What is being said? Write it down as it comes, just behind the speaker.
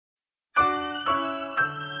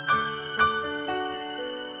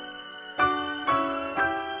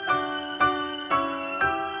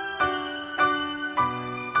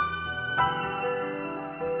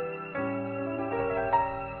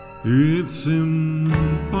It's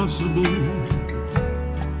impossible.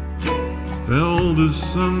 Tell the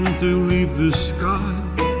sun to leave the sky.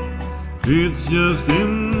 It's just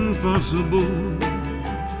impossible.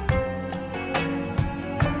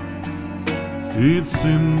 It's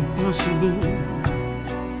impossible.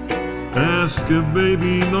 Ask a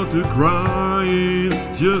baby not to cry.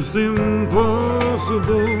 It's just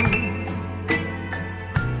impossible.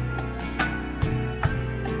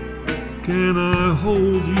 Can I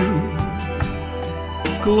hold you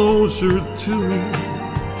closer to me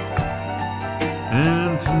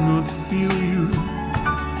and not feel you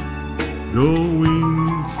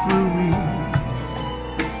going through me?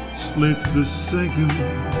 Split the second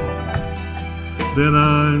that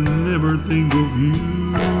I never think of you.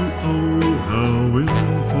 Oh, how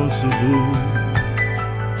impossible.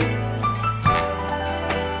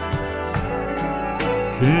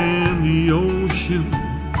 Can the ocean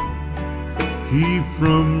keep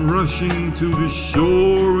from rushing to the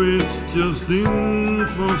shore? It's just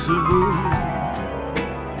impossible.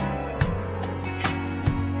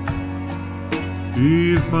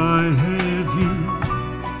 If I had you,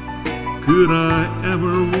 could I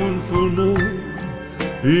ever want for more?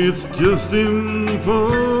 It's just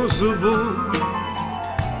impossible.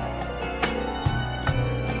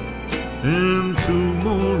 And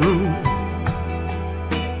tomorrow,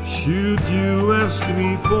 should you ask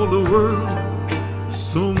me for the world,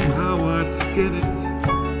 somehow I'd get it.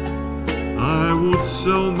 I would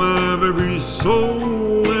sell my very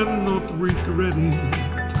soul and not regret it.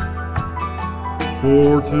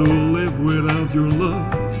 For to live without your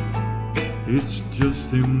love, it's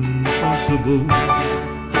just impossible.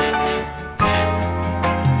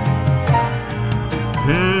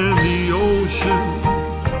 Can the ocean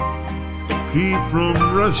keep from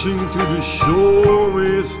rushing to the shore?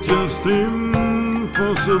 It's just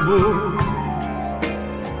impossible.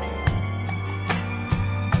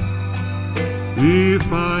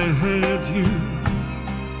 If I had you,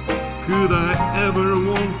 could I ever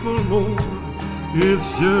want for more?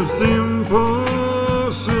 It's just impossible.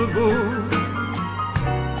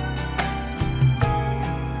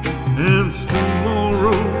 And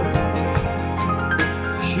tomorrow,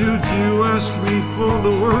 should you ask me for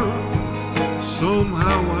the world,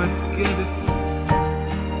 somehow I'd get it.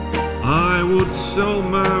 I would sell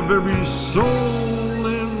my very soul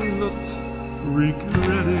and not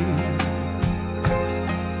regret it.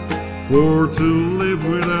 For to live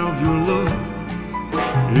without your love,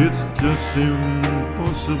 it's just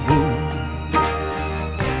impossible.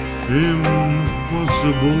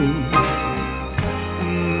 Impossible.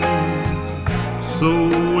 So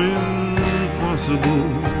impossible.